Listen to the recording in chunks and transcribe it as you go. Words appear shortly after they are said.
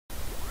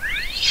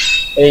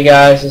Hey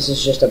guys, this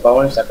is just a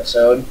bonus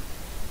episode.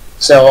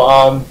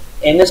 So,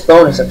 in this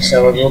bonus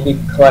episode, we'll be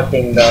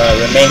collecting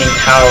the remaining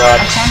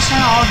power-ups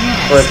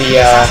for the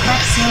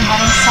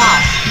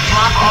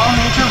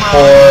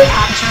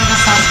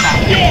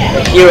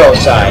hero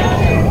side.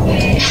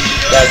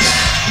 That's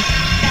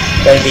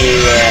gonna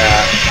be,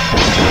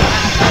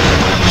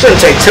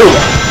 shouldn't take too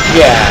long.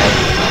 Yeah.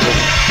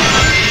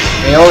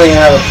 We only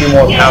have a few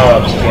more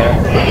power-ups here.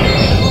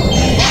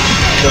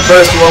 The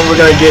first one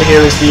we're gonna get here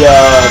is the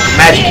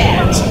magic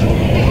hands,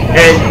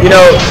 and you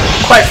know,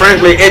 quite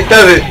frankly, it's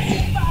a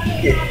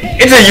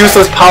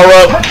useless power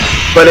up,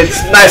 but it's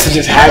nice to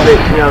just have it.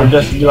 You know,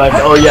 just be like,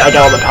 oh yeah, I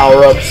got all the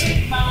power ups.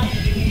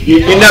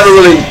 You never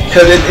really,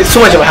 because it's too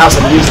much of a house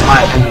of use in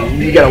my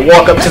opinion. You gotta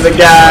walk up to the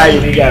guy,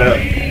 you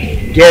gotta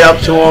get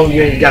up to him,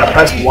 you gotta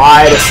press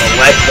Y to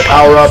select the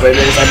power up, and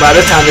then it's like by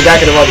this time the guy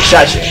could have already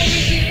shot you.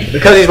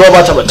 Because these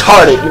robots are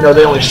retarded, you know,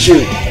 they only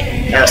shoot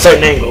at a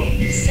certain angle.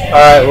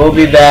 Alright, we'll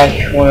be back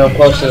when we're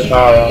close to the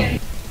power-up.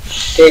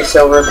 Okay,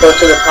 so we're close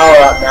to the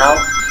power-up now.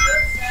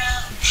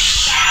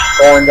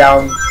 Going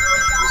down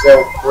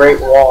the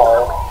Great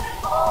Wall.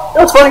 You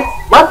know what's funny?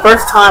 My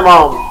first time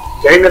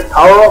getting this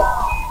power-up,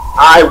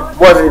 I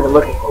wasn't even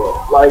looking for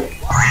it. Like,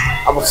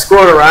 I was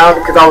scrolling around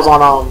because I was on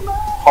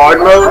hard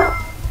mode.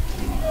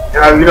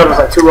 And you know there's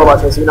like two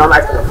robots here, so you know I'm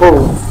acting a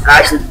fool. And I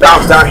actually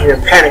bounced down here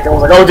and panicked and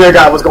was like, oh dear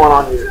God, what's going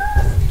on here?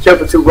 Killed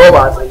the two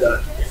robots and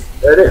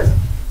there it is.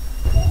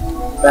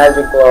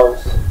 Magic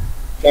blows.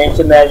 Change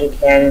the magic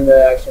hand in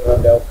the action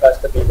window. Press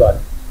the B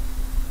button.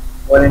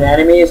 When an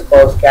enemy is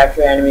close,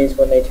 capture enemies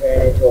when they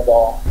turn into a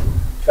ball.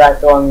 Try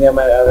throwing them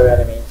at other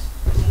enemies.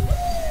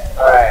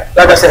 Alright.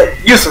 Like I said,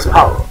 useless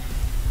power.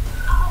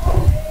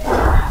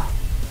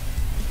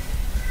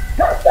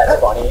 That's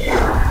funny.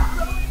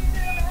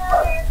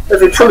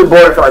 If you're truly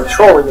bored for like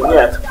trolling, then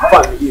yeah, it's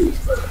fun to use.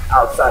 But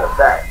outside of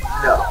that,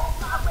 no.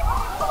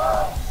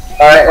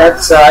 Alright,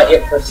 that's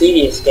it for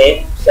CD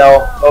Escape.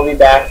 So, we'll be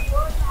back.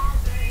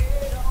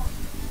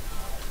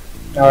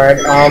 Alright,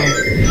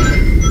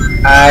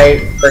 I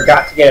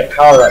forgot to get a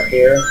power up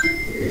here,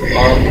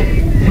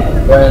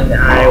 when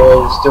I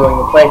was doing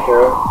the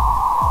playthrough.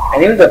 I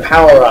knew the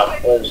power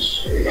up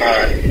was,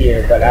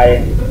 here, but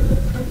I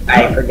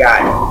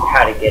forgot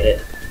how to get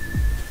it.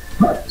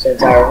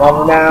 Since I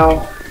remember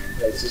now,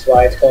 this is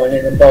why it's going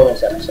in the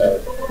bonus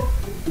episode.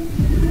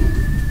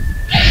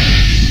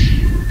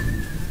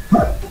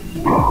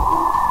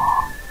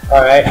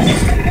 Alright,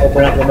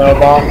 open up the metal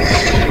box.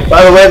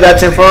 By the way,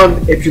 that's in front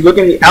of, if you look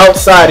in the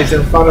outside, it's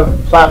in front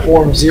of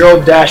platform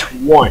 0-1.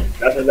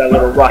 That's where that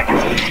little rocket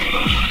is.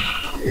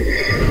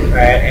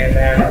 Alright, and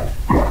then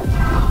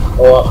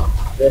go up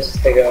this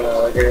particular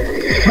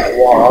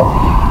wall,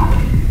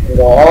 and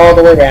go all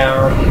the way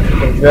down,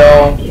 and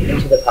drill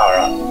into the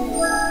power-up.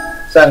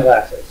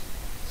 Sunglasses.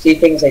 See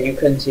things that you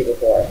couldn't see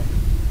before.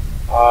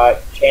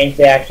 Change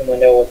the action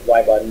window with the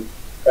Y button.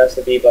 Press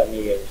the B button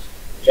you use.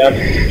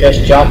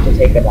 Just jump to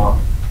take them off.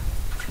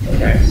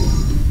 Okay.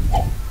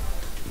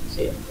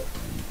 See.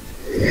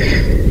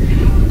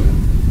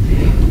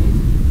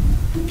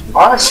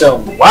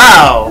 Awesome.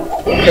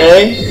 Wow.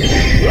 Okay.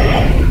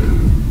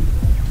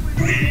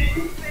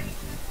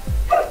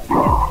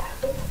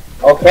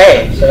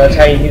 Okay, so that's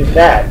how you use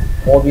that.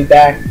 We'll be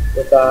back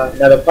with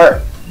another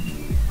part.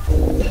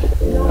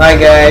 Hi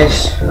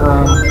guys.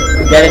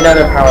 Yet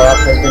another power-up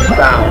has been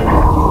found.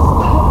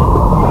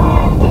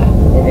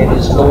 And it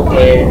is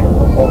located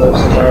over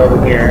somewhere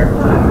over here.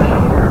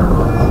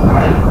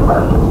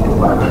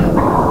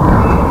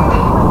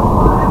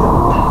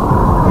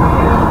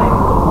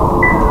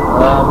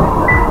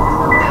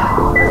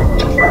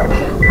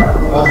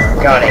 Oh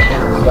god, I hate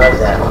when he does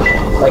that.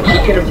 Like, he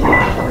could have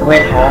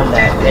went on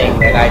that thing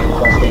that I just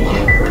bumped into.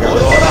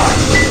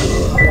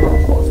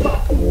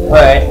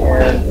 But,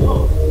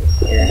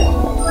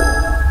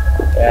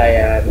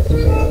 yeah,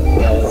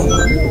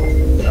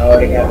 I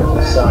already have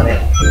the Sonic.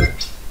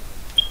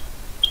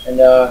 And,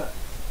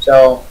 so,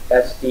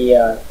 that's the,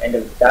 end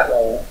of that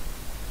level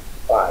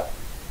 5.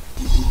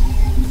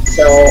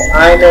 So,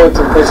 I know it's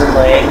a prison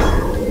lane.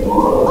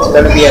 It's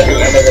gonna be at the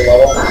end of the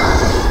level.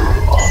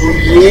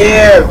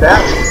 Yeah,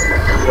 that.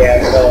 Yeah,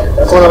 so,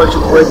 That's one of the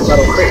two break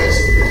metal crates.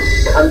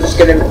 I'm just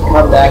gonna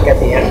come back at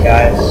the end,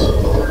 guys.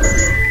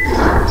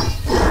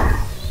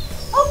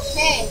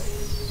 Okay.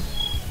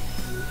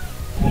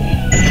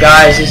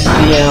 Guys, this is the,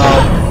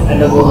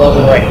 end of the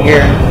level right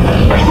here.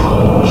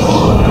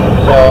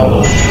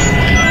 So,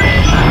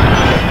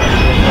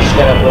 just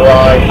gonna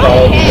barrage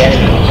all the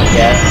enemies,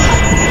 yeah.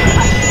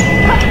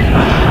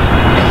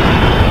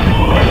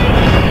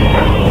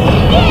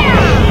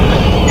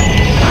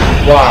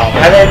 Wow,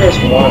 how did I miss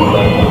one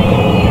though?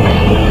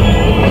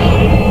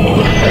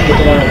 Did I get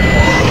the one on the top?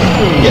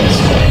 Yes.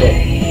 Okay.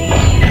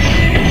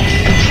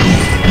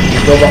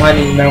 Go behind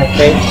these metal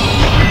crates.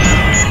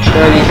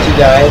 Kill these two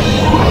guys.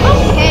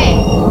 Okay.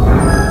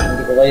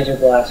 Get the laser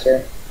blaster.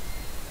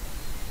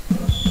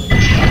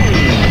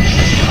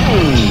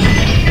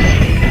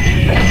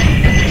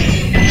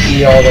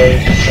 See all those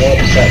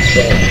sets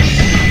going.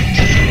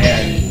 And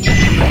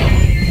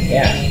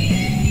yeah.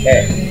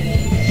 Okay.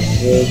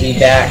 We'll be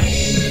back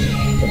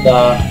with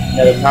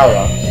another power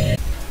up.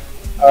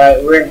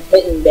 Alright, we're in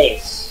Hidden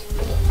Base.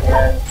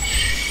 And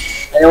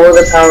I know where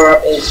the power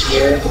up is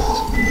here.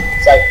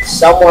 It's like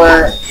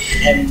somewhere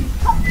in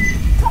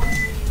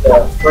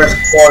the first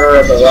quarter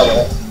of the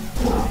level.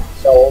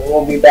 So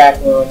we'll be back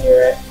when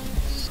near it.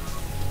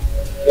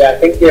 Yeah, I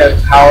think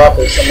the power up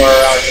is somewhere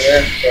around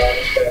here, so I'm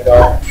just gonna go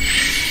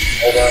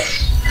over.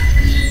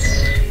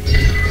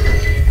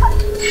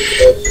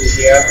 Go through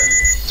here.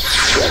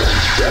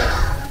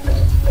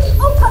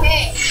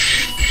 Okay.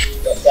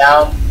 Get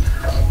down.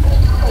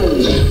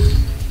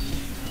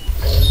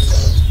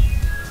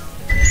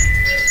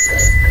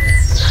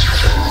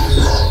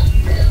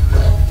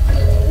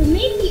 There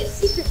may be a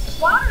secret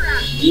spot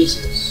around here.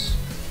 Jesus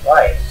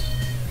Christ.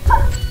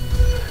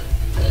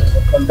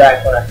 We'll come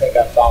back when I think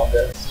I found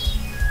it.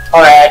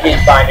 Alright, I did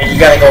find it. You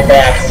gotta go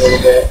back a little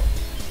bit.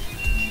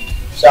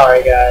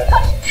 Sorry, guys.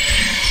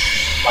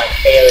 My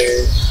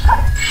failures.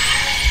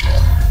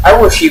 I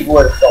wish he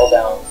would have fell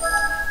down.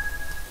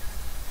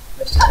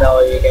 Mr.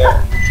 Melody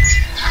again.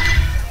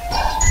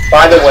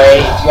 By the way,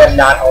 if you have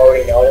not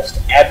already noticed,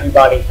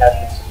 everybody has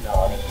Mr.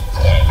 Melody in this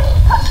game.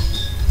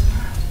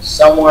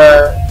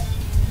 Somewhere,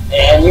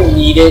 and you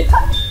need it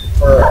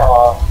for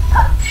a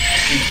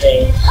few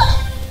things,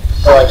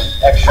 for like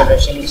extra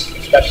missions,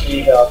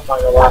 especially the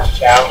final last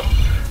chow.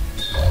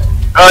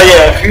 Oh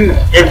yeah, if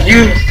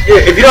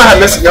you don't have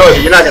Mr. Melody,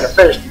 you're not gonna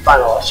finish the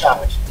final last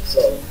challenge. So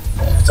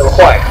it's a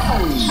requirement.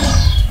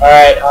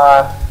 Alright,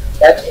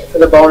 that's it for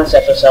the bonus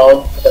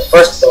episode, for the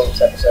first bonus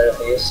episode at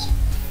least.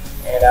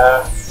 And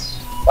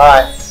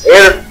bye.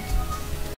 Later.